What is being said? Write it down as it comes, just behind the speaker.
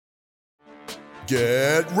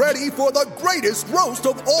Get ready for the greatest roast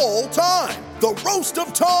of all time, the Roast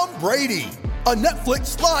of Tom Brady, a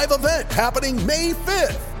Netflix live event happening May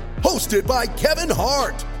 5th. Hosted by Kevin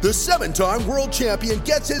Hart, the 7-time world champion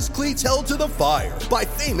gets his cleats held to the fire by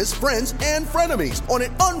famous friends and frenemies on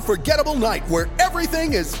an unforgettable night where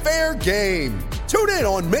everything is fair game. Tune in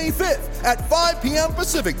on May 5th at 5 p.m.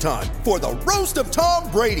 Pacific time for the Roast of Tom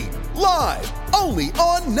Brady, live only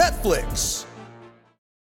on Netflix.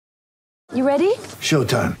 You ready?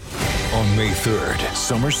 Showtime. On May 3rd,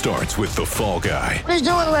 summer starts with The Fall Guy. Let's do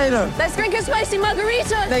it later. Let's drink a spicy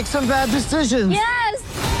margarita. Make some bad decisions. Yes!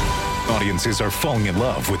 Audiences are falling in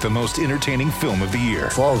love with the most entertaining film of the year.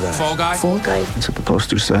 Fall Guy. Fall Guy? Fall guy. That's what the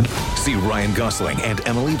poster said. See Ryan Gosling and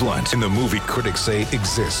Emily Blunt in the movie critics say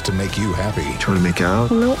exists to make you happy. Trying to make it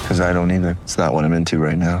out? Nope. Because I don't either. It's not what I'm into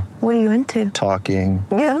right now. What are you into? Talking.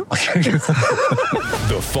 Yeah.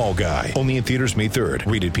 The Fall Guy. Only in theaters May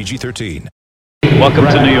 3rd. Rated PG-13. Welcome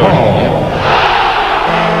to New York.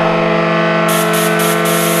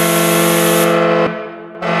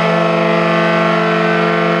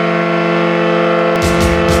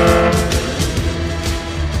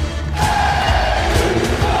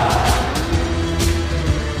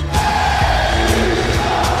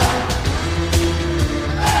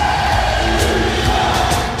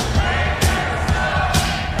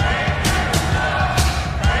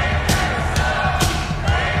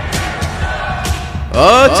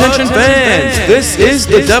 Attention fans, this is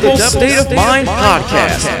the Devil's State of Mind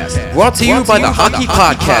podcast, brought to you by the Hockey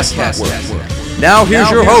Podcast Network. Now here's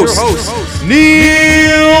your host,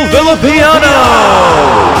 Neil Villapiano.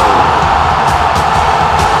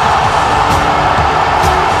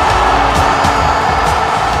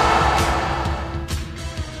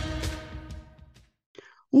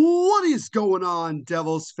 What is going on,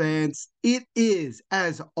 Devils fans? It is,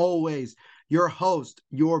 as always, your host,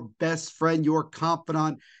 your best friend, your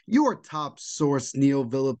confidant, your top source, Neil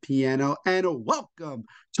Villapiano, and welcome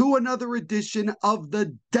to another edition of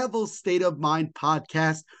the Devil's State of Mind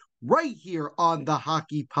podcast right here on the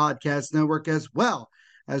Hockey Podcast Network, as well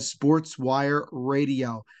as SportsWire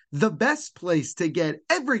Radio, the best place to get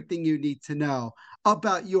everything you need to know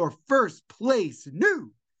about your first place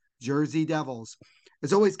New Jersey Devils.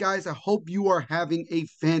 As always, guys, I hope you are having a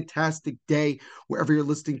fantastic day wherever you're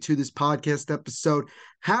listening to this podcast episode.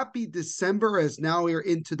 Happy December, as now we are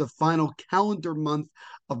into the final calendar month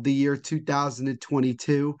of the year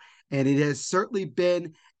 2022. And it has certainly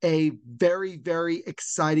been a very, very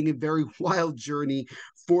exciting and very wild journey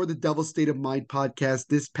for the Devil's State of Mind podcast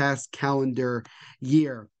this past calendar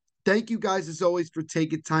year. Thank you guys, as always, for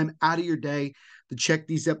taking time out of your day to check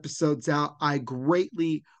these episodes out. I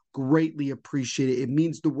greatly appreciate it. It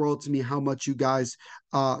means the world to me how much you guys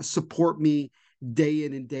support me day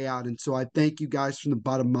in and day out. And so I thank you guys from the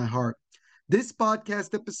bottom of my heart. This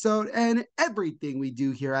podcast episode and everything we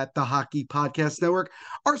do here at the Hockey Podcast Network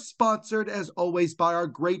are sponsored, as always, by our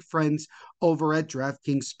great friends over at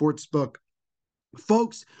DraftKings Sportsbook.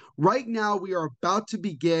 Folks, right now we are about to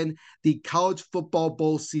begin the college football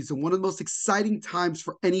bowl season, one of the most exciting times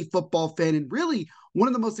for any football fan, and really one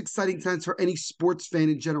of the most exciting times for any sports fan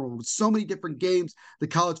in general, with so many different games, the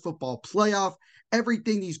college football playoff,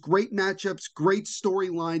 everything, these great matchups, great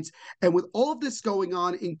storylines, and with all of this going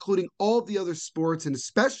on, including all of the other sports, and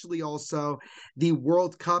especially also the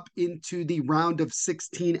World Cup into the round of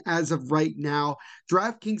 16 as of right now,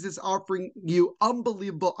 DraftKings is offering you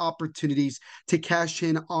unbelievable opportunities to cash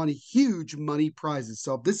in on huge money prizes.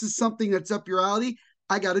 So if this is something that's up your alley,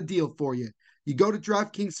 I got a deal for you. You go to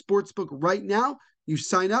DraftKings Sportsbook right now, you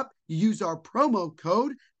sign up, you use our promo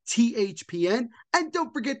code THPN, and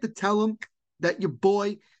don't forget to tell them that your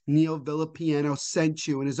boy Neil Villapiano sent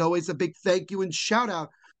you. And as always, a big thank you and shout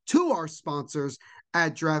out to our sponsors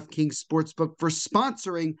at DraftKings Sportsbook for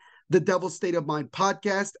sponsoring the Devil's State of Mind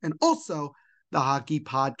podcast and also the Hockey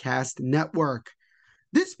Podcast Network.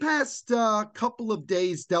 This past couple of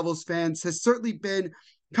days, Devils fans, has certainly been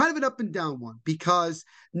kind of an up and down one, because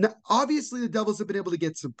obviously the Devils have been able to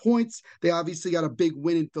get some points. They obviously got a big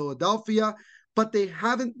win in Philadelphia, but they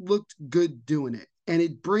haven't looked good doing it. And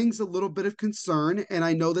it brings a little bit of concern. And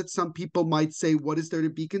I know that some people might say, what is there to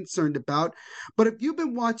be concerned about? But if you've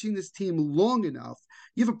been watching this team long enough,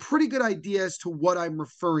 you have a pretty good idea as to what I'm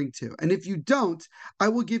referring to. And if you don't, I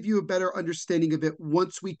will give you a better understanding of it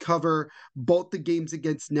once we cover both the games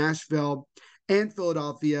against Nashville and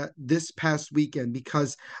Philadelphia this past weekend,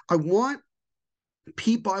 because I want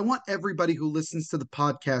everybody who listens to the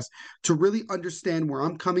podcast to really understand where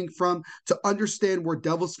I'm coming from, to understand where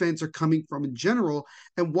Devils fans are coming from in general,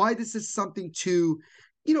 and why this is something to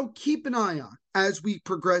keep an eye on as we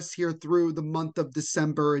progress here through the month of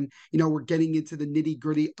December. And, we're getting into the nitty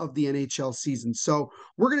gritty of the NHL season. So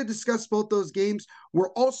we're going to discuss both those games.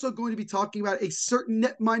 We're also going to be talking about a certain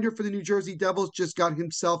netminder for the New Jersey Devils just got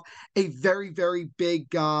himself a very, very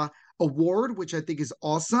big award, which I think is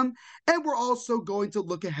awesome. And we're also going to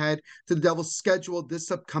look ahead to the Devils' schedule this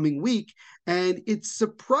upcoming week. And it's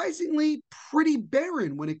surprisingly pretty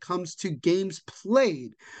barren when it comes to games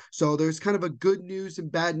played. So there's kind of a good news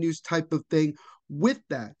and bad news type of thing with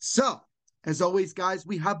that. So, as always, guys,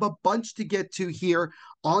 we have a bunch to get to here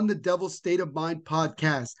on the Devil's State of Mind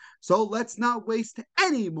podcast. So let's not waste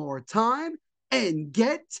any more time and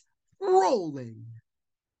get rolling.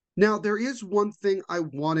 Now, there is one thing I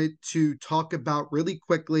wanted to talk about really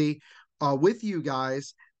quickly with you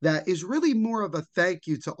guys that is really more of a thank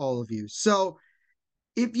you to all of you. So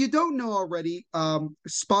if you don't know already,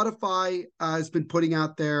 Spotify has been putting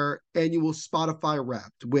out their annual Spotify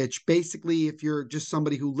Wrapped, which basically, if you're just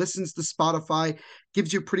somebody who listens to Spotify,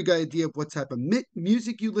 gives you a pretty good idea of what type of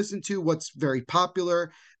music you listen to, what's very popular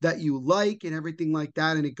that you like, and everything like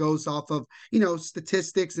that. And it goes off of,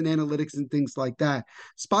 statistics and analytics and things like that.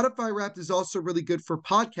 Spotify Wrapped is also really good for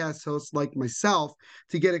podcast hosts like myself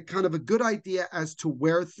to get a kind of a good idea as to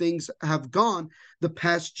where things have gone the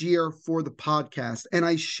past year for the podcast. And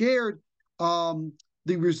I shared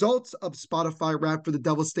the results of Spotify Wrapped for the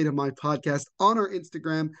Devil's State of Mind podcast on our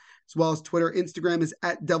Instagram as well as Twitter. Instagram is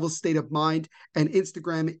at Devil's State of Mind, and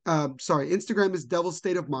Instagram is Devil's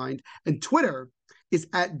State of Mind, and Twitter is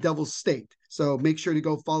at Devil's State. So make sure to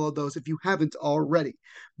go follow those if you haven't already.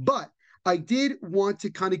 But I did want to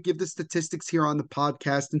kind of give the statistics here on the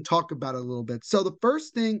podcast and talk about it a little bit. So the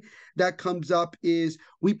first thing that comes up is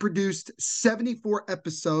we produced 74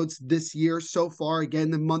 episodes this year so far. Again,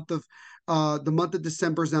 the month of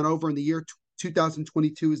December is not over, and the year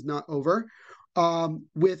 2022 is not over.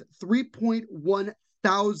 With 3.1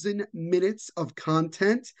 thousand minutes of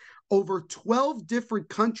content, over 12 different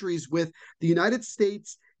countries, with the United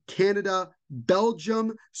States, Canada,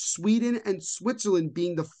 Belgium, Sweden, and Switzerland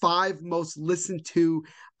being the 5 most listened to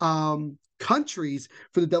countries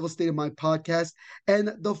for the Devil's State of Mind podcast.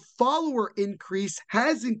 And the follower increase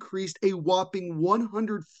has increased a whopping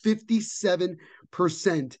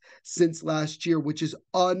 157% since last year, which is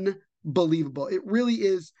unbelievable. It really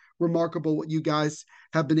is remarkable what you guys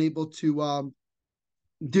have been able to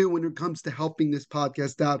do when it comes to helping this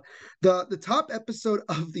podcast out. The top episode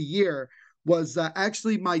of the year was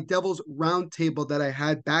actually my Devils Roundtable that I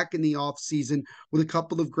had back in the off season with a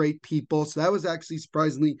couple of great people. So that was actually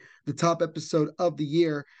surprisingly the top episode of the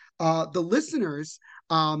year. The listeners,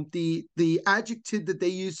 the adjective that they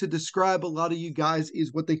use to describe a lot of you guys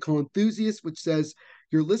is what they call enthusiasts, which says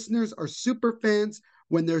your listeners are super fans.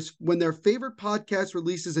 When their favorite podcast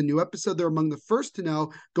releases a new episode, they're among the first to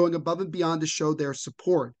know, going above and beyond to show their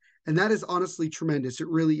support. And that is honestly tremendous. It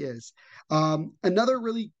really is. Another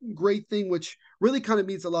really great thing, which really kind of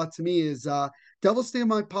means a lot to me, is Devil's State of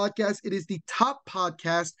Mind podcast. It is the top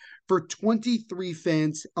podcast for 23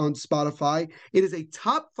 fans on Spotify. It is a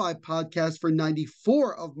top 5 podcast for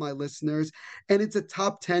 94 of my listeners, and it's a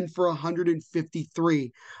top 10 for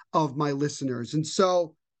 153 of my listeners. And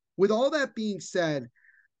so, with all that being said,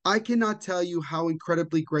 I cannot tell you how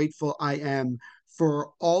incredibly grateful I am for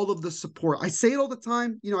all of the support. I say it all the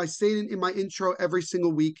time. I say it in my intro every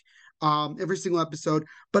single week, every single episode,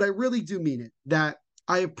 but I really do mean it, that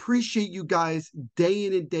I appreciate you guys day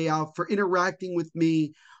in and day out for interacting with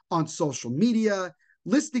me on social media,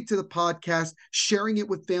 listening to the podcast, sharing it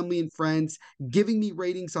with family and friends, giving me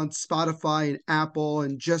ratings on Spotify and Apple,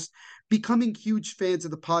 and just becoming huge fans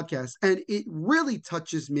of the podcast. And it really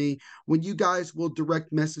touches me when you guys will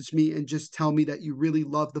direct message me and just tell me that you really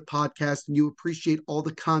love the podcast and you appreciate all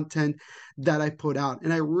the content that I put out.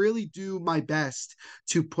 And I really do my best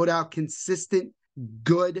to put out consistent,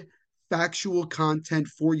 good, factual content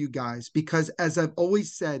for you guys, because as I've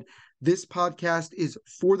always said, this podcast is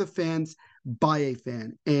for the fans, by a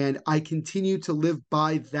fan. And I continue to live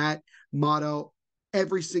by that motto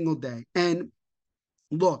every single day. And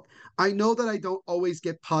look, I know that I don't always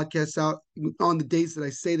get podcasts out on the days that I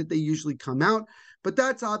say that they usually come out, but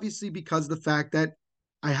that's obviously because of the fact that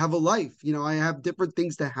I have a life. I have different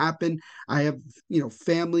things that happen. I have,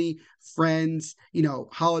 family, friends,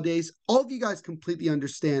 holidays. All of you guys completely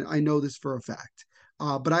understand. I know this for a fact.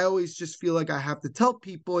 But I always just feel like I have to tell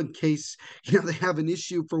people in case, they have an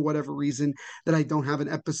issue for whatever reason that I don't have an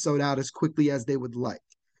episode out as quickly as they would like.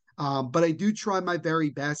 But I do try my very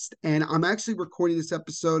best, and I'm actually recording this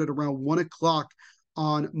episode at around 1 o'clock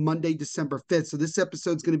on Monday, December 5th. So this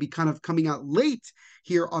episode is going to be kind of coming out late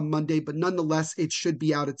here on Monday, but nonetheless, it should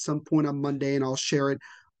be out at some point on Monday, and I'll share it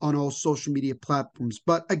on all social media platforms.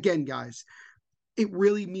 But again, guys, it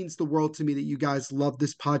really means the world to me that you guys love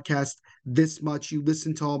this podcast this much. You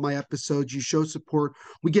listen to all my episodes. You show support.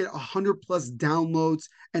 We get 100+ downloads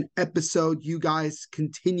an episode. You guys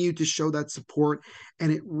continue to show that support,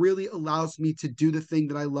 and it really allows me to do the thing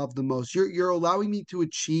that I love the most. You're allowing me to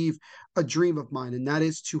achieve a dream of mine, and that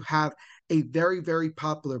is to have a very, very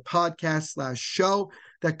popular podcast / show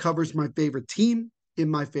that covers my favorite team in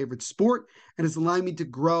my favorite sport, and is allowing me to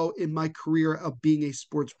grow in my career of being a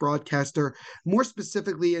sports broadcaster, more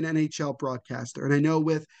specifically an NHL broadcaster. And I know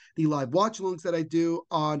with the live watch-alongs that I do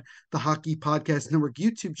on the Hockey Podcast Network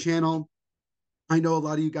YouTube channel, I know a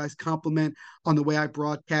lot of you guys compliment on the way I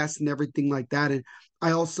broadcast and everything like that. And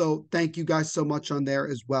I also thank you guys so much on there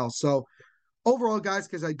as well. So overall, guys,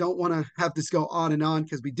 because I don't want to have this go on and on,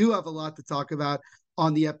 because we do have a lot to talk about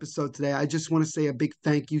on the episode today, I just want to say a big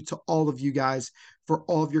thank you to all of you guys for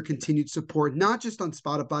all of your continued support, not just on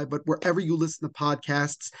Spotify, but wherever you listen to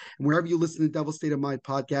podcasts and wherever you listen to Devil State of Mind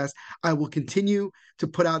podcast. I will continue to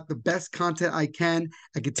put out the best content I can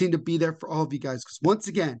and continue to be there for all of you guys. Because once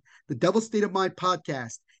again, the Devil State of Mind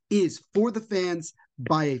podcast is for the fans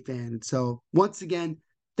by a fan. And so once again,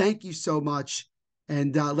 thank you so much.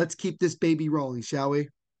 And let's keep this baby rolling, shall we?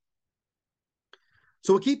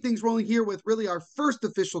 So we'll keep things rolling here with really our first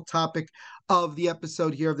official topic of the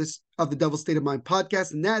episode here of the Devil State of Mind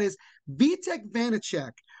podcast, and that is Vitek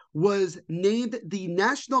Vanacek was named the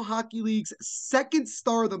National Hockey League's second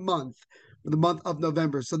star of the month for the month of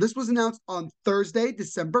November. So this was announced on Thursday,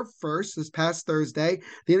 December 1st, this past Thursday.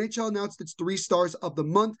 The NHL announced its 3 stars of the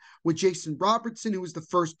month, with Jason Robertson, who was the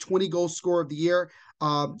first 20-goal scorer of the year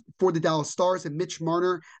for the Dallas Stars, and Mitch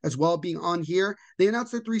Marner as well being on here. They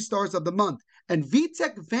announced their 3 stars of the month. And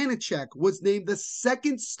Vitek Vanacek was named the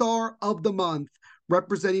second star of the month,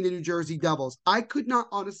 representing the New Jersey Devils. I could not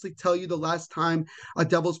honestly tell you the last time a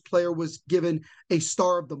Devils player was given a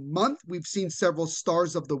star of the month. We've seen several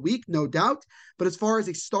stars of the week, no doubt. But as far as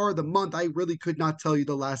a star of the month, I really could not tell you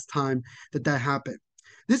the last time that happened.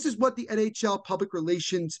 This is what the NHL Public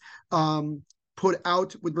Relations put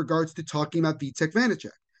out with regards to talking about Vitek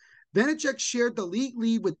Vanacek. Vanacek shared the league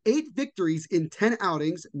lead with 8 victories in 10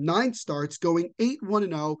 outings, 9 starts, going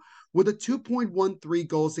 8-1-0 with a 2.13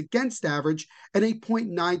 goals against average and a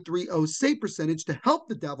 .930 save percentage to help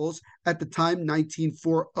the Devils, at the time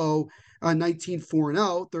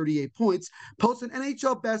 19-4-0, 38 points, post an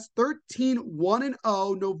NHL best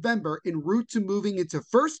 13-1-0 November en route to moving into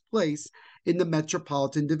first place in the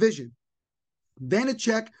Metropolitan Division.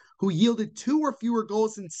 Vanacek, who yielded 2 or fewer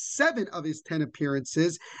goals in 7 of his 10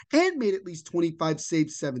 appearances and made at least 25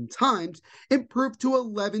 saves 7 times, improved to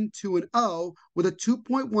 11-2-0 with a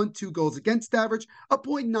 2.12 goals against average, a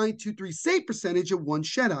 .923 save percentage, and 1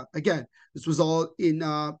 shutout. Again, this was all in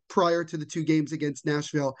prior to the 2 games against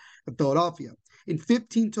Nashville and Philadelphia. In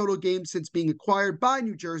 15 total games since being acquired by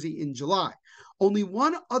New Jersey in July. Only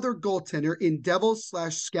one other goaltender in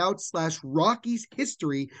Devils/Scouts/Rockies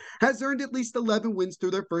history has earned at least 11 wins through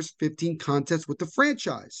their first 15 contests with the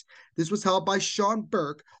franchise. This was held by Sean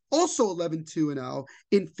Burke, also 11-2-0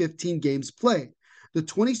 in 15 games played. The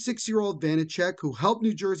 26-year-old Vanacek, who helped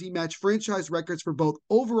New Jersey match franchise records for both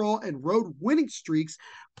overall and road winning streaks,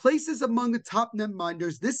 places among the top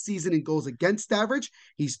netminders this season in goals against average.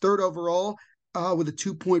 He's 3rd overall with a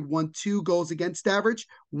 2.12 goals against average,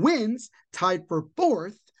 wins tied for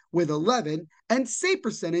 4th with 11, and save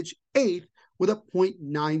percentage 8th with a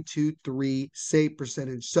 .923 save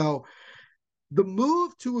percentage. So the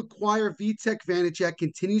move to acquire Vitek Vanacek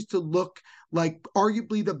continues to look like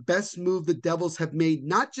arguably the best move the Devils have made,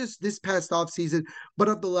 not just this past offseason, but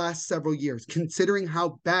of the last several years, considering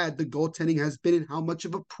how bad the goaltending has been and how much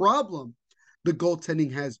of a problem the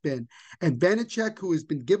goaltending has been. And Vanacek, who has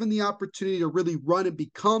been given the opportunity to really run and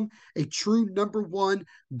become a true number 1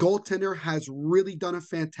 goaltender, has really done a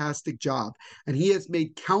fantastic job. And he has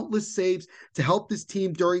made countless saves to help this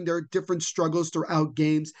team during their different struggles throughout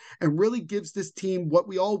games, and really gives this team what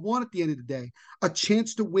we all want at the end of the day, a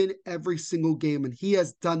chance to win every single game. And he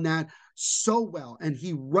has done that so well, and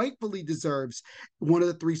he rightfully deserves one of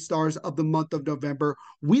the 3 stars of the month of November.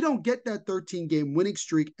 We don't get that 13-game winning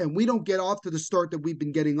streak, and we don't get off to the start that we've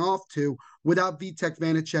been getting off to without Vitek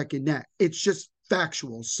Vanacek in net. It's just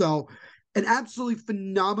factual. So an absolutely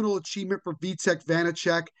phenomenal achievement for Vitek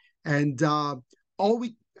Vanacek, and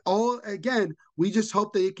we just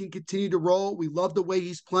hope that it can continue to roll. We love the way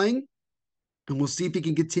he's playing, and we'll see if he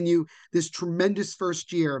can continue this tremendous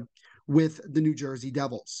first year with the New Jersey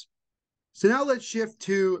Devils. So now let's shift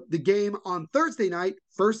to the game on Thursday night,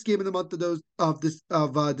 first game of the month of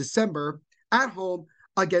December, at home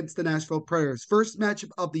against the Nashville Predators. First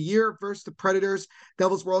matchup of the year versus the Predators.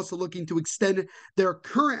 Devils were also looking to extend their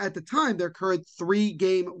current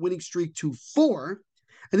 3-game winning streak to 4.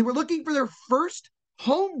 And they were looking for their first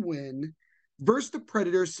home win versus the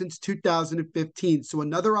Predators since 2015. So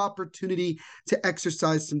another opportunity to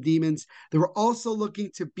exercise some demons. They were also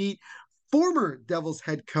looking to beat former Devils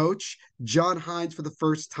head coach John Hynes for the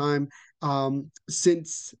first time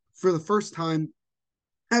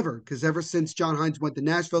ever, because ever since John Hynes went to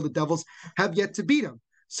Nashville, the Devils have yet to beat him.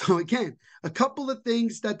 So again, a couple of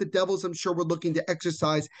things that the Devils, I'm sure, were looking to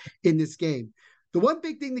exercise in this game. The one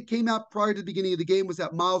big thing that came out prior to the beginning of the game was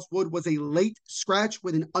that Miles Wood was a late scratch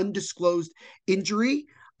with an undisclosed injury,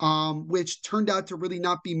 which turned out to really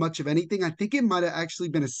not be much of anything. I think it might have actually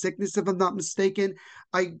been a sickness, if I'm not mistaken.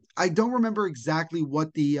 I don't remember exactly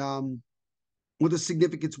what the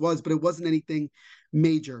significance was, but it wasn't anything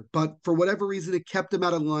major. But for whatever reason, it kept him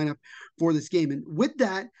out of the lineup for this game. And with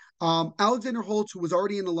that, Alexander Holtz, who was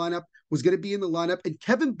already in the lineup, was going to be in the lineup, and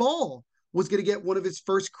Kevin Ball was going to get one of his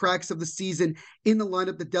first cracks of the season in the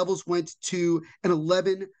lineup. The Devils went to an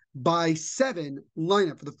 11-7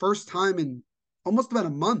 lineup for the first time in almost about a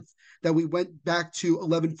month that we went back to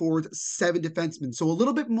 11 forwards, 7 defensemen. So a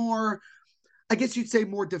little bit more, I guess you'd say,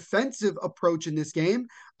 more defensive approach in this game.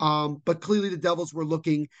 But clearly the Devils were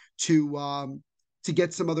looking to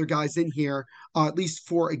get some other guys in here, at least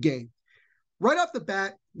for a game. Right off the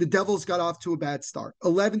bat, the Devils got off to a bad start.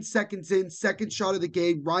 11 seconds in, second shot of the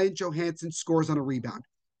game, Ryan Johansson scores on a rebound.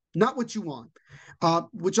 Not what you want.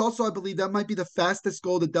 Which also, I believe, that might be the fastest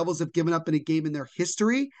goal the Devils have given up in a game in their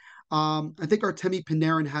history. I think Artemi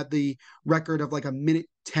Panarin had the record of like a minute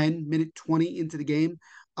 10, minute 20 into the game.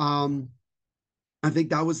 I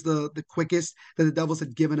think that was the quickest that the Devils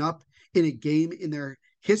had given up in a game in their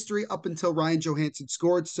history up until Ryan Johansson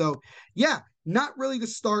scored. So, yeah, not really the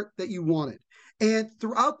start that you wanted. And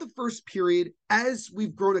throughout the first period, as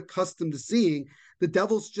we've grown accustomed to seeing, the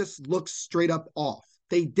Devils just looked straight up off.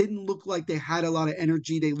 They didn't look like they had a lot of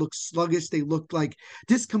energy. They looked sluggish. They looked like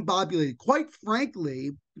discombobulated. Quite frankly,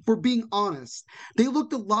 for being honest, they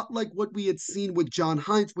looked a lot like what we had seen with John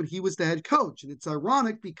Hynes when he was the head coach. And it's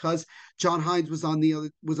ironic because John Hynes was on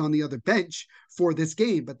the other bench for this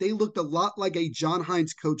game, but they looked a lot like a John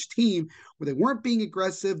Hynes coach team where they weren't being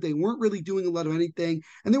aggressive. They weren't really doing a lot of anything,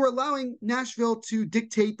 and they were allowing Nashville to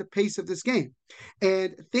dictate the pace of this game.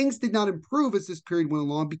 And things did not improve as this period went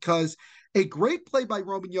along because a great play by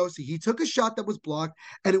Roman Josi. He took a shot that was blocked,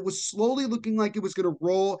 and it was slowly looking like it was going to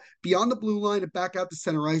roll beyond the blue line and back out to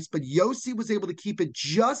center ice, but Josi was able to keep it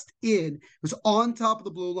just in. It was on top of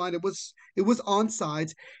the blue line. It was on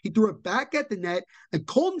sides. He threw it back at the net, and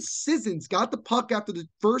Colton Sissons got the puck after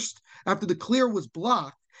the clear was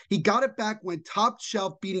blocked. He got it back, went top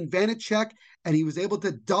shelf, beating Vanacek, and he was able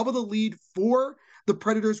to double the lead for the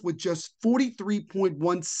Predators with just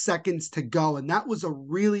 43.1 seconds to go. And that was a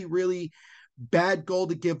really, really bad goal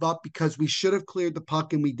to give up because we should have cleared the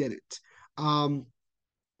puck and we didn't. And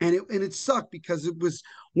it sucked because it was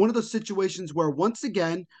one of those situations where, once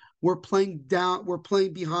again, we're playing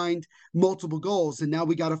behind multiple goals, and now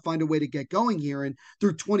we got to find a way to get going here. And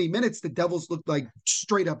through 20 minutes, the Devils looked like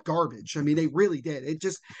straight up garbage. I mean, they really did.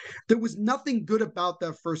 There was nothing good about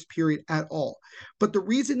that first period at all. But the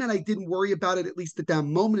reason that I didn't worry about it, at least at that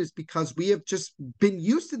moment, is because we have just been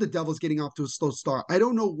used to the Devils getting off to a slow start. I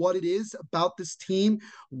don't know what it is about this team,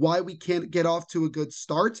 why we can't get off to a good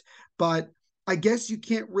start, but I guess you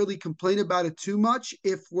can't really complain about it too much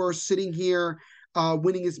if we're sitting here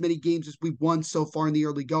winning as many games as we've won so far in the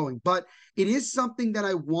early going. But it is something that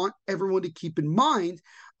I want everyone to keep in mind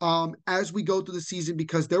as we go through the season,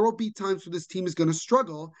 because there will be times where this team is going to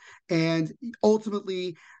struggle, and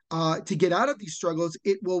ultimately to get out of these struggles,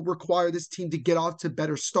 it will require this team to get off to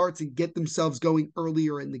better starts and get themselves going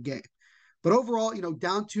earlier in the game. But overall,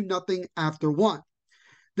 down 2-0 after 1.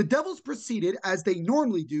 The Devils proceeded, as they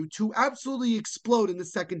normally do, to absolutely explode in the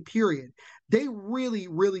second period. They really,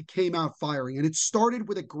 really came out firing, and it started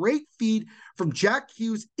with a great feed from Jack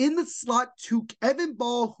Hughes in the slot to Kevin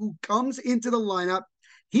Ball, who comes into the lineup.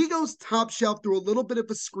 He goes top shelf through a little bit of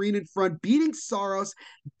a screen in front, beating Saros,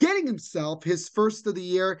 getting himself his first of the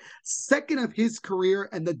year, second of his career,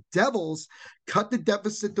 and the Devils cut the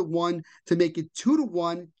deficit to 1 to make it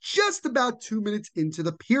 2-1 just about 2 minutes into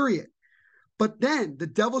the period. But then the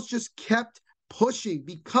Devils just kept pushing,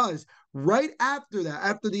 because right after that,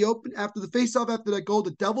 after the faceoff, after that goal,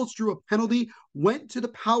 the Devils drew a penalty, went to the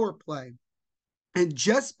power play. And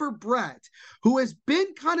Jesper Bratt, who has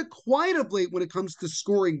been kind of quiet of late when it comes to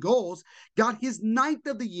scoring goals, got his 9th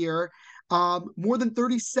of the year. More than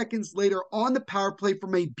 30 seconds later on the power play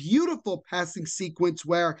from a beautiful passing sequence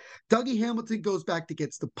where Dougie Hamilton goes back to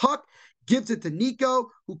gets the puck, gives it to Nico,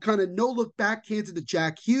 who kind of no-look backhands it to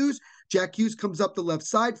Jack Hughes. Jack Hughes comes up the left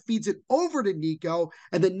side, feeds it over to Nico,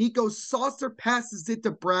 and then Nico saucer passes it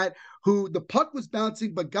to Brett, who the puck was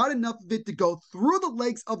bouncing but got enough of it to go through the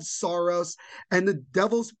legs of Saros, and the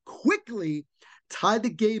Devils quickly tied the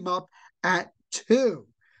game up at 2.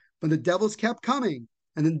 But the Devils kept coming,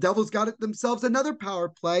 and then Devils got it themselves another power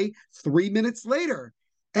play 3 minutes later.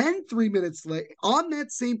 And 3 minutes later, on that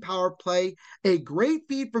same power play, a great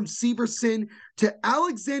feed from Severson to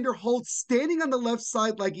Alexander Holtz standing on the left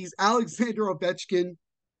side like he's Alexander Ovechkin.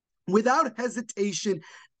 Without hesitation,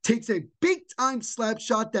 takes a big-time slap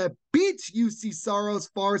shot that beats UC Saros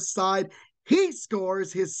far side. He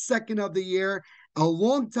scores his second of the year. A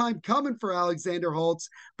long time coming for Alexander Holtz,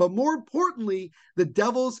 but more importantly, the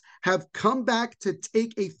Devils have come back to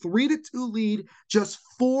take a 3-2 lead just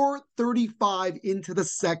 4:35 into the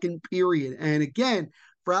second period. And again,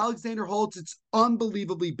 for Alexander Holtz, it's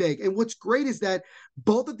unbelievably big. And what's great is that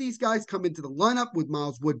both of these guys come into the lineup with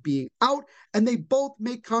Miles Wood being out, and they both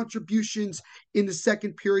make contributions in the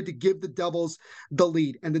second period to give the Devils the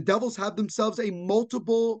lead. And the Devils have themselves a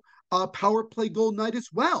multiple power play goal night as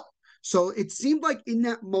well. So it seemed like in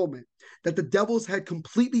that moment that the Devils had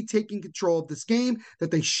completely taken control of this game, that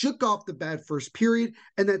they shook off the bad first period,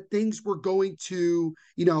 and that things were going to,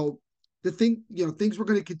 things were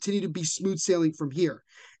going to continue to be smooth sailing from here.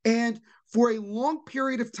 And for a long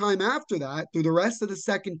period of time after that, through the rest of the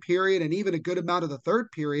second period and even a good amount of the third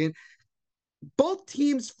period, both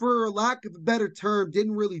teams, for lack of a better term,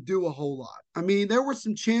 didn't really do a whole lot. I mean, there were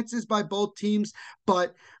some chances by both teams,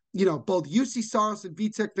 but both UC Saros and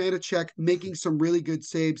Vitek Vanacek making some really good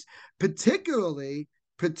saves, particularly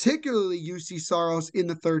UC Saros in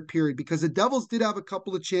the third period, because the Devils did have a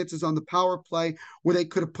couple of chances on the power play where they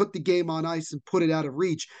could have put the game on ice and put it out of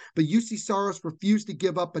reach, but UC Saros refused to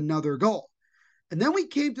give up another goal. And then we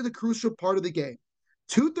came to the crucial part of the game.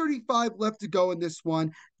 2:35 left to go in this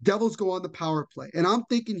one. Devils go on the power play. And I'm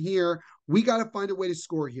thinking here, we got to find a way to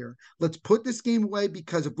score here. Let's put this game away,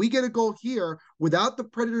 because if we get a goal here without the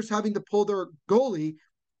Predators having to pull their goalie,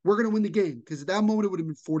 we're going to win the game. Because at that moment, it would have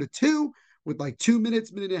been 4-2 with like 2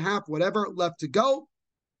 minutes, minute and a half, whatever left to go.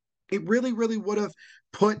 It really, really would have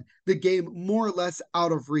put the game more or less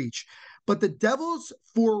out of reach. But the Devils,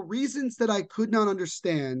 for reasons that I could not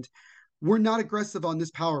understand, were not aggressive on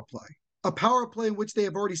this power play. A power play in which they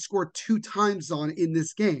have already scored 2 times on in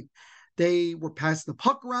this game. They were passing the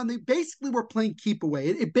puck around. They basically were playing keep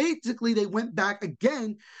away. They went back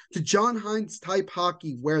again to John Hines type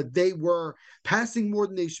hockey, where they were passing more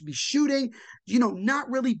than they should be shooting, not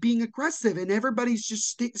really being aggressive. And everybody's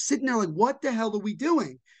just sitting there like, what the hell are we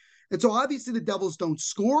doing? And so obviously the Devils don't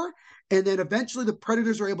score. And then eventually the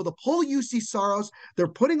Predators are able to pull UC Saros. They're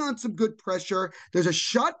putting on some good pressure. There's a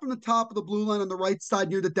shot from the top of the blue line on the right side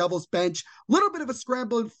near the Devils bench. Little bit of a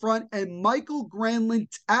scramble in front, and Michael Granlund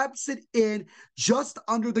taps it in just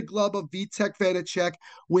under the glove of Vitek Vanacek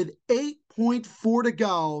with 8.4 to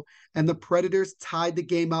go. And the Predators tied the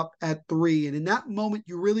game up at 3. And in that moment,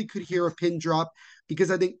 you really could hear a pin drop,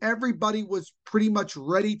 because I think everybody was pretty much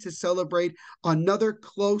ready to celebrate another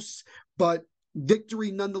close but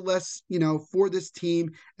victory nonetheless, for this team.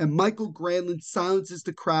 And Michael Granlund silences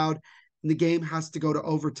the crowd, and the game has to go to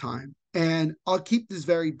overtime. And I'll keep this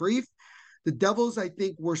very brief. The Devils, I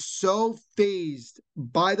think, were so fazed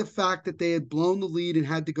by the fact that they had blown the lead and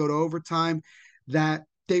had to go to overtime that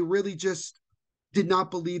they really just did not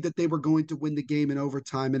believe that they were going to win the game in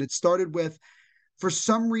overtime. And it started with, for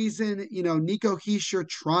some reason, Nico Hischier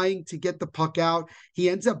trying to get the puck out.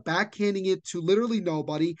 He ends up backhanding it to literally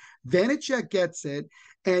nobody. Vanacek gets it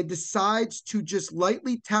and decides to just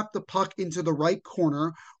lightly tap the puck into the right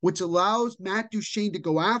corner, which allows Matt Duchene to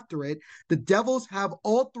go after it. The Devils have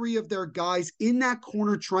all 3 of their guys in that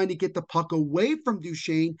corner trying to get the puck away from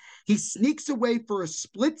Duchene. He sneaks away for a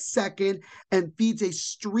split second and feeds a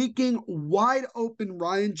streaking, wide open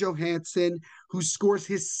Ryan Johansson, who scores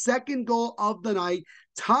his second goal of the night,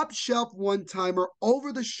 top shelf one-timer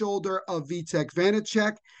over the shoulder of Vitek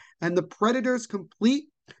Vanacek. And the Predators complete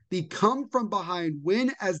the come-from-behind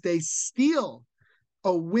win as they steal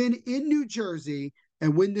a win in New Jersey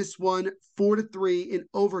and win this one 4-3 in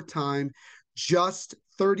overtime, just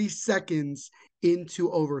 30 seconds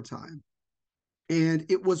into overtime. And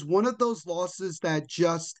it was one of those losses that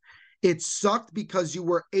it sucked, because you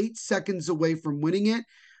were 8 seconds away from winning it.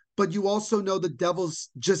 but you also know the Devils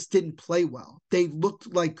just didn't play well. They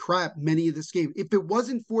looked like crap many of this game. If it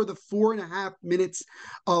wasn't for the 4.5 minutes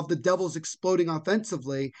of the Devils exploding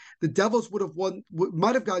offensively, the Devils would have won,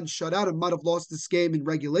 might have gotten shut out and might have lost this game in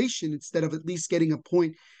regulation instead of at least getting a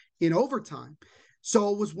point in overtime.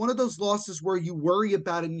 So it was one of those losses where you worry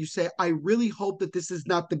about it and you say, I really hope that this is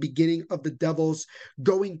not the beginning of the Devils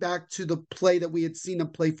going back to the play that we had seen them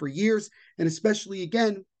play for years. And especially,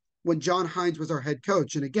 again, when John Hynes was our head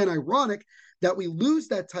coach. And again, ironic that we lose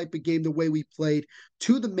that type of game the way we played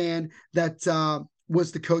to the man that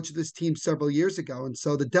was the coach of this team several years ago. And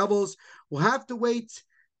so the Devils will have to wait,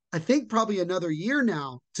 I think, probably another year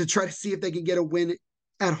now to try to see if they can get a win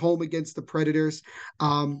at home against the Predators.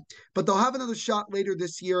 But they'll have another shot later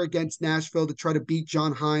this year against Nashville to try to beat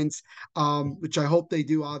John Hynes, which I hope they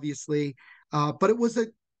do, obviously. But it was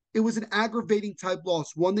an aggravating type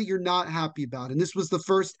loss, one that you're not happy about. And this was the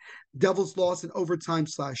first Devils loss in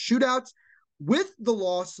overtime/shootouts. With the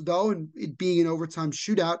loss, though, and it being an overtime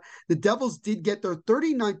shootout, the Devils did get their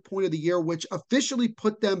 39th point of the year, which officially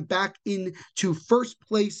put them back into first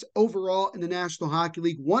place overall in the National Hockey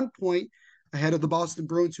League, 1 point ahead of the Boston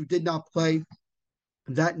Bruins, who did not play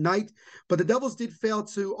that night. But the Devils did fail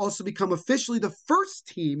to also become officially the first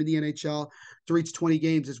team in the NHL to reach 20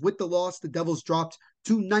 games. As with the loss, the Devils dropped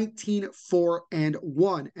to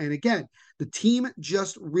 19-4-1. And again, the team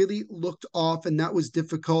just really looked off, and that was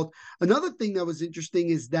difficult. Another thing that was interesting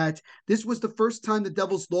is that this was the first time the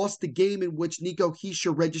Devils lost a game in which Nico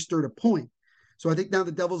Hischier registered a point. So I think now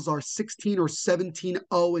the Devils are 16 or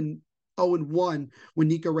 17-0-1 when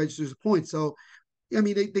Nico registers a point. So, I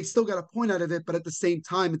mean, they still got a point out of it, but at the same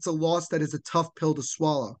time, it's a loss that is a tough pill to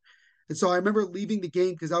swallow. And so I remember leaving the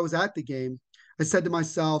game because I was at the game. I said to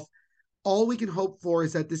myself, all we can hope for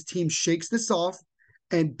is that this team shakes this off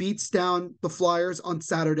and beats down the Flyers on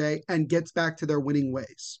Saturday and gets back to their winning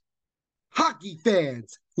ways. Hockey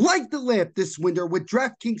fans, light the lamp this winter with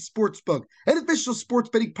DraftKings Sportsbook, an official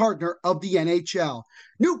sports betting partner of the NHL.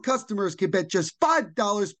 New customers can bet just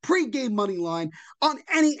 $5 pre-game money line on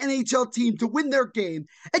any NHL team to win their game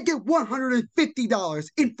and get $150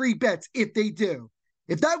 in free bets if they do.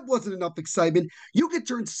 If that wasn't enough excitement, you can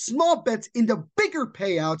turn small bets into bigger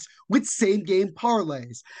payouts with same-game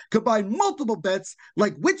parlays. Combine multiple bets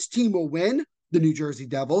like which team will win, the New Jersey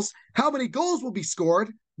Devils, how many goals will be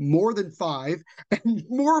scored, more than 5, and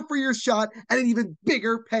more for your shot at an even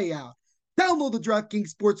bigger payout. Download the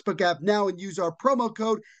DraftKings Sportsbook app now and use our promo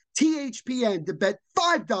code THPN to bet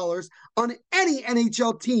 $5 on any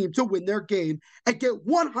NHL team to win their game and get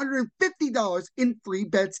 $150 in free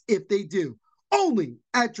bets if they do. Only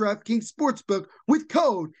at DraftKings Sportsbook with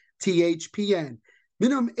code THPN.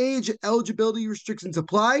 Minimum age and eligibility restrictions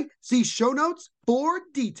apply. See show notes for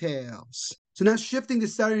details. So now shifting to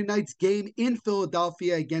Saturday night's game in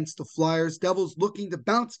Philadelphia against the Flyers. Devils looking to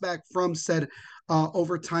bounce back from said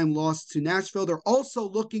overtime loss to Nashville. They're also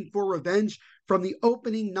looking for revenge from the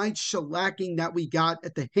opening night shellacking that we got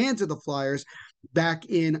at the hands of the Flyers back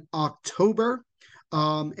in October.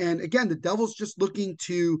 And again, the Devils just looking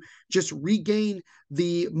to just regain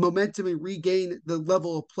the momentum and regain the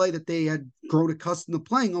level of play that they had grown accustomed to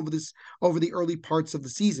playing over the early parts of the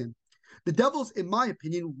season. The Devils, in my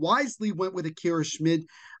opinion, wisely went with Akira Schmid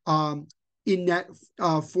in net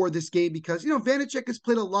for this game because, Vanecek has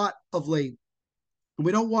played a lot of late.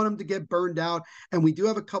 We don't want him to get burned out. And we do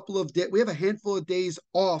have we have a handful of days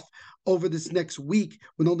off over this next week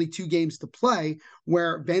with only 2 games to play,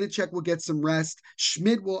 where Vanecek will get some rest.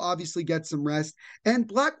 Schmid will obviously get some rest. And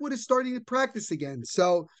Blackwood is starting to practice again.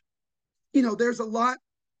 So, there's a lot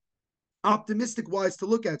optimistic-wise to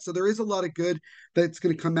look at. So there is a lot of good that's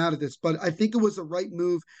going to come out of this. But I think it was the right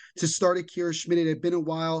move to start Akira Schmid. It had been a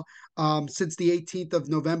while since the 18th of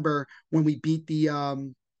November when we beat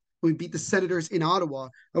the Senators in Ottawa.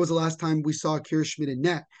 That was the last time we saw Akira Schmid in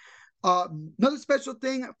net. Another special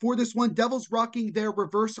thing for this one, Devils rocking their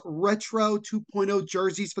reverse retro 2.0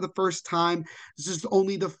 jerseys for the first time. This is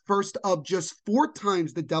only the first of just 4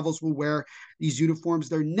 times the Devils will wear these uniforms.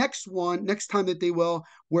 Their next time that they will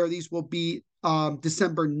wear these will be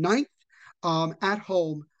December 9th at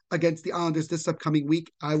home against the Islanders this upcoming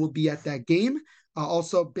week. I will be at that game.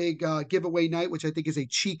 Also, big giveaway night, which I think is a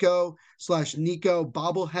Chico/Nico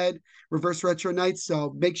bobblehead reverse retro night.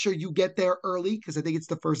 So make sure you get there early because I think it's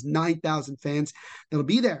the first 9,000 fans that'll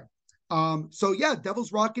be there. So yeah,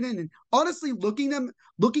 Devils rocking in, and honestly, looking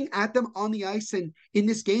at them on the ice and in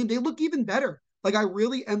this game, they look even better. Like, I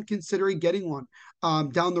really am considering getting one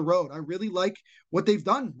down the road. I really like what they've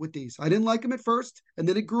done with these. I didn't like them at first, and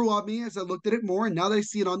then it grew on me as I looked at it more, and now that I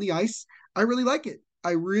see it on the ice, I really like it.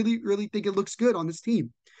 I really, really think it looks good on this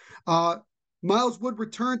team. Miles Wood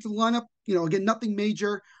returned to the lineup. Again, nothing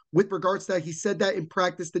major with regards to that. He said that in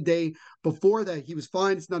practice the day before that he was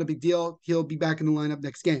fine. It's not a big deal. He'll be back in the lineup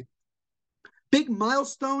next game. Big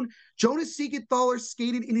milestone, Jonas Siegenthaler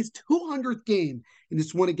skated in his 200th game in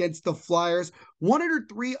this one against the Flyers.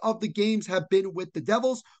 103 of the games have been with the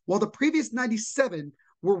Devils, while the previous 97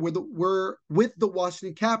 were with the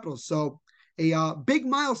Washington Capitals. So a big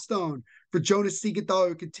milestone for Jonas Siegenthaler,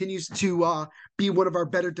 who continues to be one of our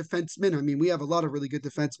better defensemen. I mean, we have a lot of really good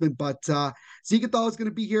defensemen, but Siegenthaler is going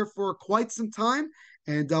to be here for quite some time.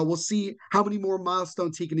 And we'll see how many more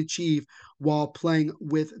milestones he can achieve while playing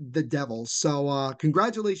with the Devils. So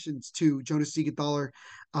congratulations to Jonas Siegenthaler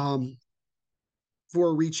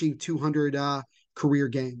for reaching 200 career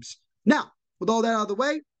games. Now, with all that out of the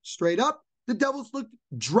way, straight up, the Devils looked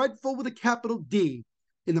dreadful with a capital D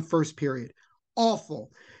in the first period.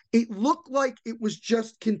 Awful. It looked like it was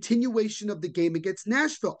just continuation of the game against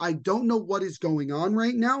Nashville. I don't know what is going on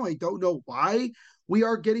right now. I don't know why we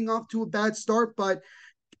are getting off to a bad start, but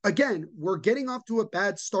again, we're getting off to a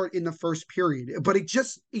bad start in the first period, but it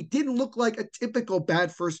didn't look like a typical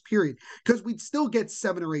bad first period because we'd still get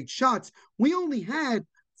 7 or 8 shots. We only had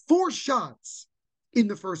 4 shots in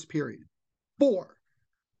the first period. 4.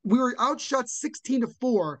 We were outshot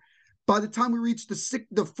 16-4 by the time we reached the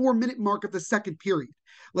 4-minute mark of the second period.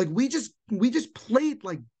 Like we just played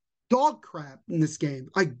like dog crap in this game.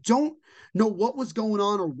 I don't know what was going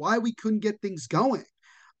on or why we couldn't get things going.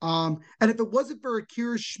 And if it wasn't for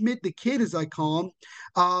Akira Schmid, the kid, as I call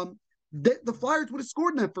him, the Flyers would have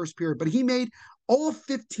scored in that first period, but he made all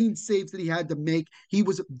 15 saves that he had to make. He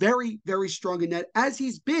was very, very strong in net, as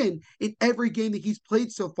he's been in every game that he's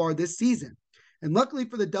played so far this season. And luckily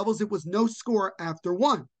for the Devils, it was no score after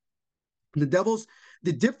 1.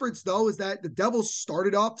 The difference, though, is that the Devils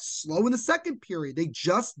started off slow in the second period. They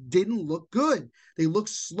just didn't look good. They looked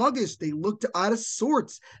sluggish. They looked out of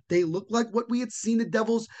sorts. They looked like what we had seen the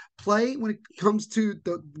Devils play when it comes to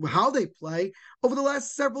how they play over the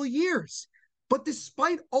last several years. But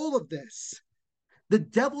despite all of this, the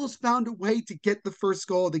Devils found a way to get the first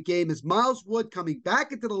goal of the game as Miles Wood, coming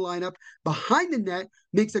back into the lineup behind the net,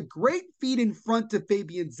 makes a great feed in front to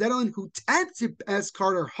Fabian Zetterlund, who taps it past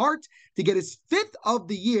Carter Hart to get his 5th of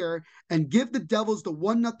the year and give the Devils the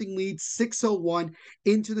 1-0 lead, 6:01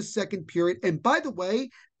 into the second period. And by the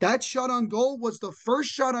way, that shot on goal was the first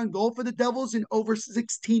shot on goal for the Devils in over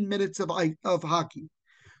 16 minutes of hockey.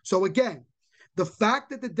 So again, the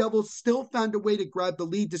fact that the Devils still found a way to grab the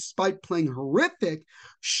lead despite playing horrific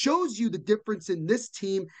shows you the difference in this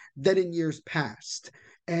team than in years past.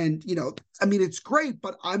 And, it's great,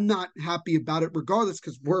 but I'm not happy about it regardless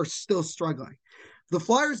because we're still struggling. The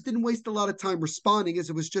Flyers didn't waste a lot of time responding as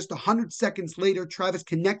it was just 100 seconds later. Travis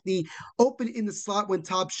Konecny opened in the slot when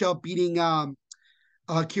Top Shelf beating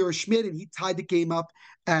Akira Schmid, and he tied the game up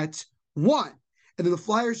at 1. And then the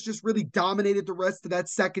Flyers just really dominated the rest of that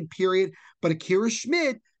second period. But Akira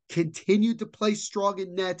Schmid continued to play strong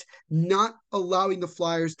in net, not allowing the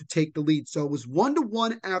Flyers to take the lead. So it was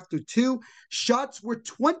 1-1 after 2. Shots were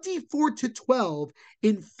 24-12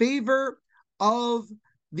 in favor of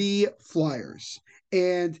the Flyers.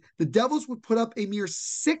 And the Devils would put up a mere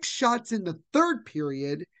 6 shots in the third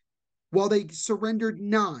period while they surrendered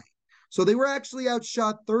 9. So they were actually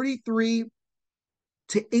outshot 33-18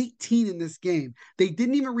 in this game. They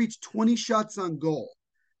didn't even reach 20 shots on goal.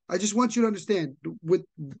 I just want you to understand, with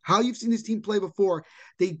how you've seen this team play before,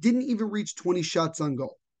 they didn't even reach 20 shots on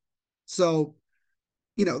goal. So,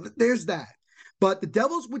 there's that. But the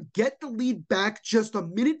Devils would get the lead back just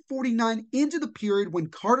 1:49 into the period when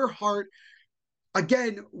Carter Hart,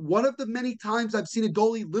 again, one of the many times I've seen a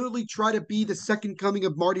goalie literally try to be the second coming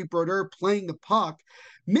of Marty Brodeur playing the puck,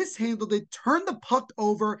 mishandled it, turned the puck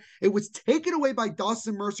over. It was taken away by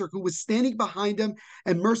Dawson Mercer, who was standing behind him,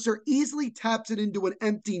 and Mercer easily taps it into an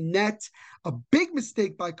empty net. A big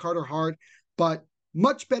mistake by Carter Hart, but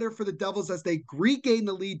much better for the Devils as they regain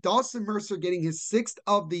the lead. Dawson Mercer getting his 6th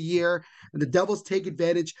of the year, and the Devils take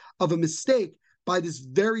advantage of a mistake by this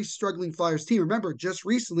very struggling Flyers team. Remember, just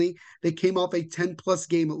recently, they came off a 10-plus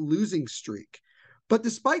game losing streak. But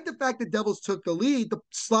despite the fact the Devils took the lead, the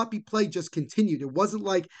sloppy play just continued. It wasn't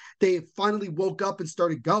like they finally woke up and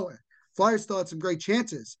started going. Flyers still had some great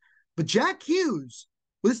chances. But Jack Hughes,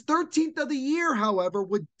 with his 13th of the year, however,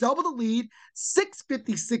 would double the lead,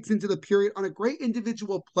 6:56 into the period on a great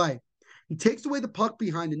individual play. He takes away the puck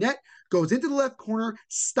behind the net, goes into the left corner,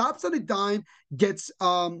 stops on a dime, gets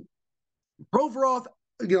Provorov,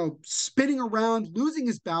 spinning around, losing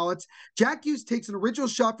his balance. Jack Hughes takes an original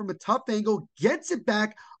shot from a tough angle, gets it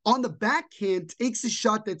back on the backhand, takes a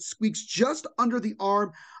shot that squeaks just under the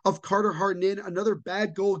arm of Carter Hart in. Another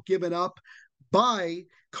bad goal given up by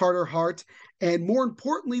Carter Hart. And more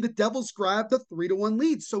importantly, the Devils grabbed the 3-1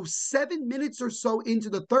 lead. So 7 minutes or so into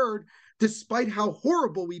the third, despite how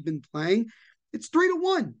horrible we've been playing, it's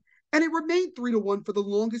 3-1. And it remained 3-1 for the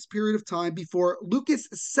longest period of time before Lukas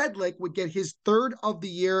Sedlick would get his third of the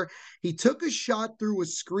year. He took a shot through a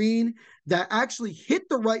screen that actually hit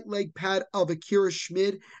the right leg pad of Akira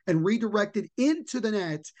Schmid and redirected into the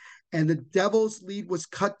net. And the Devils' lead was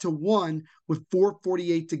cut to 1 with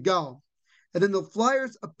 4:48 to go. And then the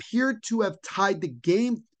Flyers appeared to have tied the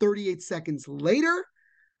game 38 seconds later,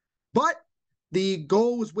 but the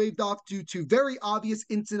goal was waved off due to very obvious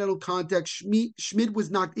incidental contact. Schmid was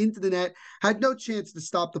knocked into the net, had no chance to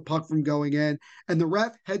stop the puck from going in, and the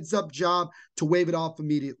ref heads-up job to wave it off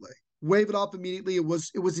immediately. It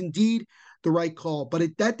was indeed the right call, but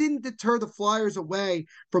that didn't deter the Flyers away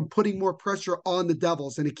from putting more pressure on the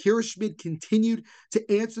Devils. And Akira Schmid continued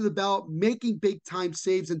to answer the bell, making big-time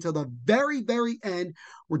saves until the very, very end,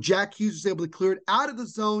 where Jack Hughes was able to clear it out of the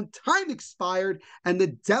zone. Time expired, and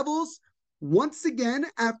the Devils, once again,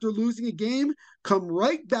 after losing a game, come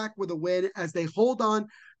right back with a win as they hold on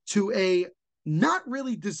to a not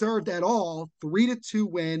really deserved at all 3-2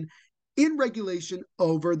 win in regulation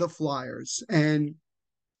over the Flyers. And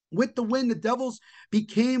with the win, the Devils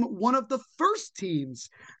became one of the first teams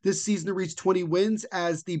this season to reach 20 wins,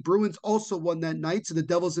 as the Bruins also won that night. So the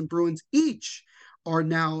Devils and Bruins each are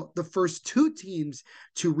now the first two teams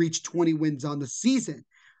to reach 20 wins on the season.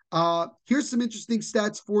 Here's some interesting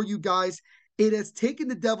stats for you guys. It has taken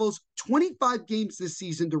the Devils 25 games this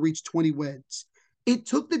season to reach 20 wins. It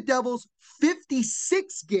took the Devils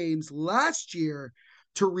 56 games last year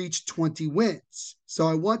to reach 20 wins. So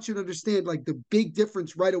I want you to understand like the big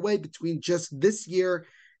difference right away between just this year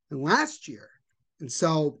and last year. And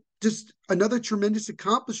so just another tremendous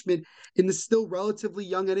accomplishment in the still relatively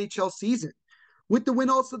young NHL season. With the win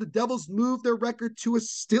also, the Devils moved their record to a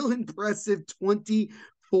still impressive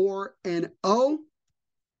 24-0.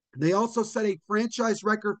 They also set a franchise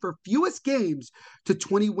record for fewest games to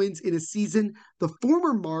 20 wins in a season. The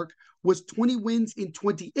former mark was 20 wins in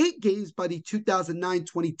 28 games by the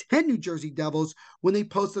 2009-2010 New Jersey Devils, when they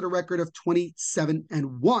posted a record of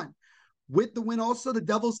 27-1. With the win also, the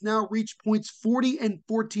Devils now reach points 40 and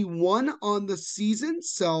 41 on the season,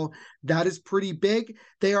 so that is pretty big.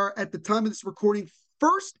 They are, at the time of this recording,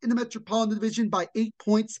 first in the Metropolitan Division by 8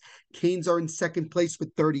 points. Canes are in second place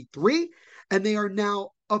with 33, and they are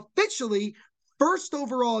now officially first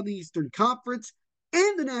overall in the Eastern Conference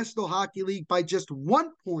and the National Hockey League by just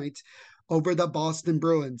 1 point over the Boston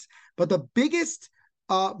Bruins. But the biggest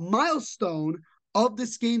milestone of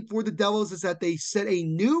this game for the Devils is that they set a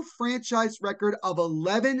new franchise record of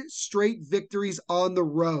 11 straight victories on the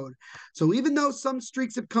road. So even though some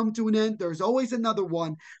streaks have come to an end, there's always another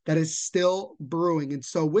one that is still brewing. And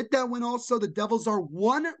so with that win also, the Devils are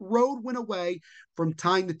one road win away from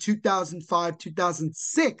tying the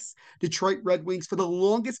 2005-2006 Detroit Red Wings for the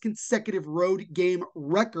longest consecutive road game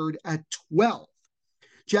record at 12.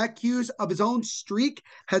 Jack Hughes, of his own streak,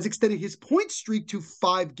 has extended his point streak to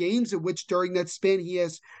 5 games, in which during that span he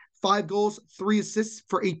has 5 goals, 3 assists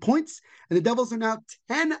for 8 points. And the Devils are now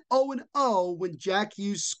 10-0 when Jack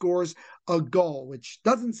Hughes scores a goal, which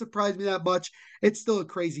doesn't surprise me that much. It's still a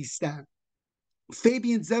crazy stat.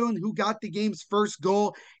 Fabian Zetterlund, who got the game's first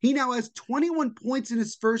goal, he now has 21 points in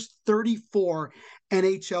his first 34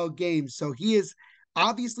 NHL games. So he is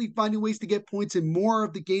obviously finding ways to get points in more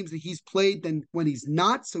of the games that he's played than when he's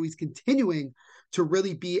not. So he's continuing to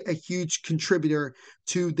really be a huge contributor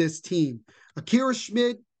to this team. Akira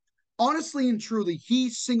Schmid, honestly and truly, he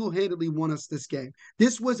single-handedly won us this game.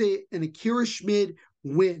 This was an Akira Schmid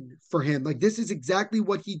win for him. Like, this is exactly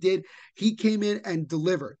what he did. He came in and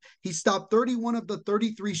delivered. He stopped 31 of the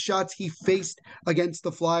 33 shots he faced against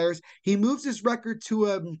the Flyers. He moves his record to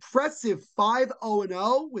an impressive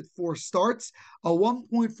 5-0 with 4 starts, a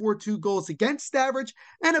 1.42 goals against average,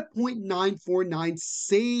 and a .949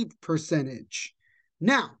 save percentage.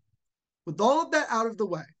 Now, with all of that out of the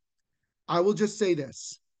way, I will just say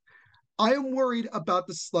this. I am worried about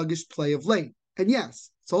the sluggish play of late. And yes,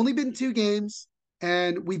 it's only been 2 games,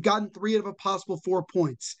 and we've gotten 3 out of a possible 4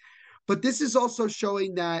 points. But this is also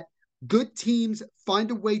showing that good teams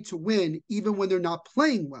find a way to win even when they're not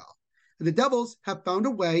playing well. And the Devils have found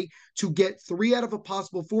a way to get 3 out of a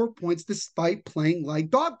possible 4 points despite playing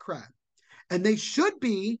like dog crap. And they should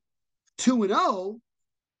be 2-0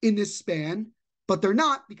 in this span, but they're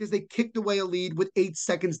not, because they kicked away a lead with 8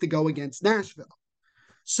 seconds to go against Nashville.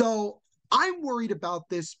 So I'm worried about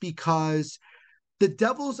this because the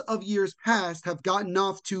Devils of years past have gotten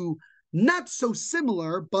off to not so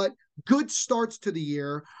similar, but good starts to the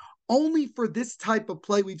year, only for this type of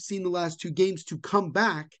play we've seen the last two games to come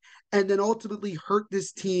back and then ultimately hurt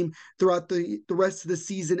this team throughout the rest of the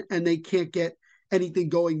season, and they can't get anything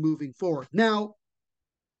going moving forward. Now,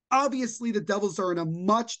 obviously, the Devils are in a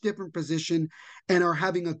much different position and are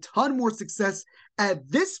having a ton more success at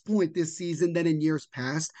this point this season than in years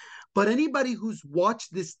past. But anybody who's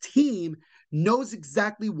watched this team knows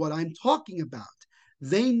exactly what I'm talking about.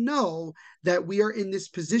 They know that we are in this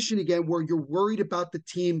position again where you're worried about the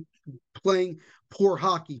team playing poor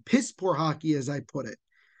hockey, piss poor hockey, as I put it.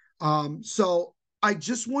 So I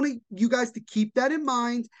just want you guys to keep that in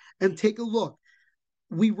mind and take a look.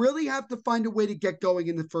 We really have to find a way to get going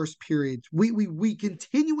in the first period. We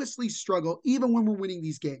continuously struggle even when we're winning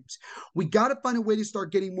these games. We got to find a way to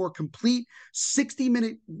start getting more complete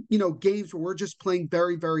 60-minute, games where we're just playing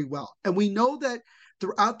very, very well. And we know that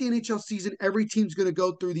throughout the NHL season, every team's going to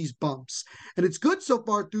go through these bumps. And it's good so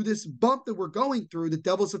far through this bump that we're going through. The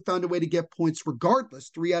Devils have found a way to get points regardless,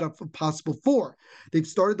 3 out of a possible 4. They've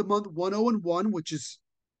started the month 1-0-1, which is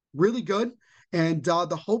really good. And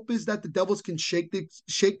the hope is that the Devils can shake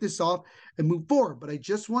this off and move forward. But I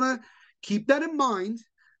just want to keep that in mind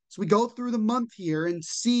as we go through the month here and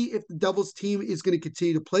see if the Devils team is going to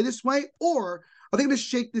continue to play this way, or are they going to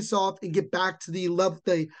shake this off and get back to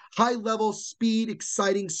the high-level, speed,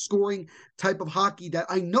 exciting, scoring type of hockey that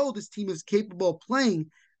I know this team is capable of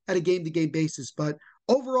playing at a game-to-game basis. But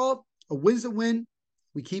overall, a win's a win.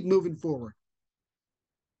 We keep moving forward.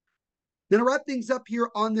 Now, to wrap things up here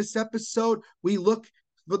on this episode, we look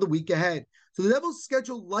for the week ahead. So the Devils'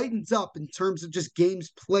 schedule lightens up in terms of just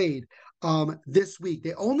games played this week.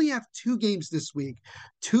 They only have 2 games this week.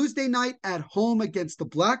 Tuesday night at home against the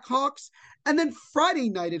Blackhawks, and then Friday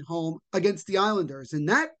night at home against the Islanders. And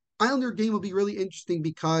that Islander game will be really interesting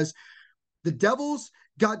because the Devils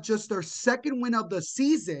got just their second win of the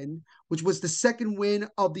season, which was the second win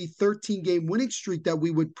of the 13-game winning streak that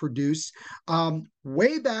we would produce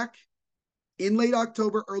way back in late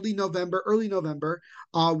October, early November,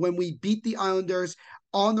 when we beat the Islanders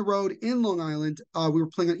on the road in Long Island. We were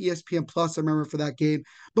playing on ESPN Plus, I remember, for that game,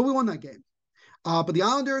 but we won that game. But the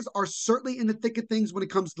Islanders are certainly in the thick of things when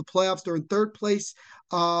it comes to the playoffs. They're in third place,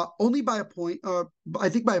 only by a point, I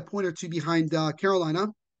think by a point or two behind Carolina.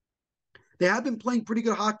 They have been playing pretty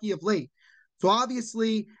good hockey of late. So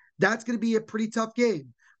obviously, that's going to be a pretty tough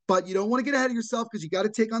game. But you don't want to get ahead of yourself because you got to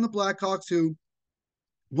take on the Blackhawks, who,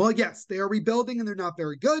 well, yes, they are rebuilding and they're not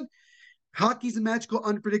very good. Hockey's a magical,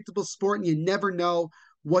 unpredictable sport, and you never know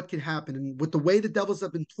what could happen. And with the way the Devils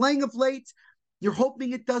have been playing of late, you're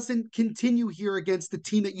hoping it doesn't continue here against the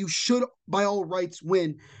team that you should, by all rights,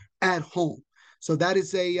 win at home. So that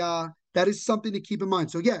is something to keep in mind.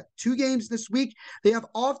 So yeah, 2 games this week. They have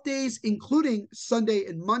off days, including Sunday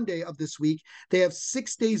and Monday of this week. They have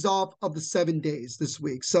 6 days off of the 7 days this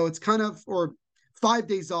week. So it's or 5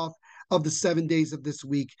 days off of the 7 days of this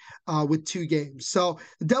week with 2 games. So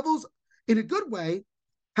the Devils, in a good way,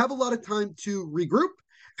 have a lot of time to regroup,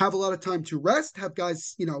 have a lot of time to rest, have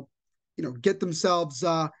guys, get themselves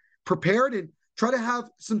prepared and try to have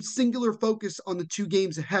some singular focus on the 2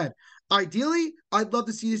 games ahead. Ideally, I'd love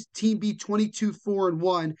to see this team be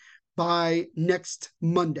 22-4-1 by next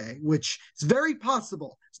Monday, which is very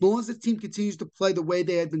possible as long as the team continues to play the way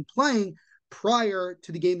they had been playing prior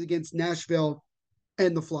to the games against Nashville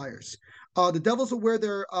and the Flyers. The Devils will wear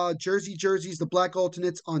their jerseys, the black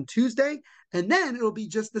alternates, on Tuesday, and then it'll be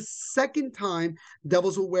just the second time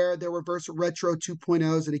Devils will wear their reverse retro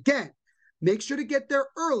 2.0s. And again, make sure to get there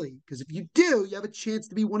early, because if you do, you have a chance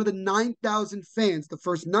to be one of the 9,000 fans, the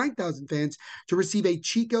first 9,000 fans, to receive a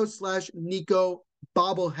Chico/Nico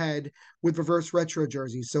bobblehead with reverse retro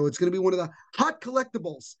jerseys. So it's going to be one of the hot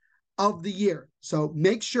collectibles of the year. So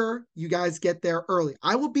make sure you guys get there early.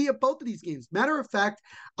 I will be at both of these games. Matter of fact,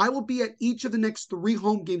 I will be at each of the next 3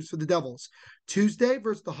 home games for the Devils. Tuesday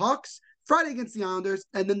versus the Hawks, Friday against the Islanders,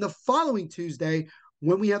 and then the following Tuesday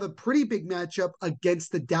when we have a pretty big matchup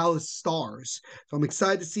against the Dallas Stars. So I'm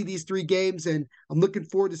excited to see these 3 games, and I'm looking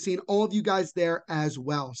forward to seeing all of you guys there as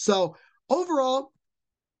well. So overall,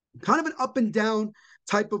 kind of an up and down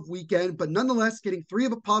type of weekend, but nonetheless getting 3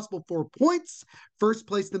 of a possible 4 points. First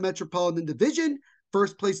place in the Metropolitan Division,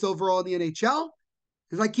 first place overall in the NHL.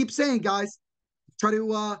 As I keep saying, guys, try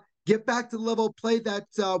to get back to the level of play that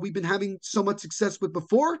we've been having so much success with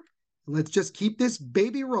before. Let's just keep this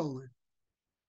baby rolling.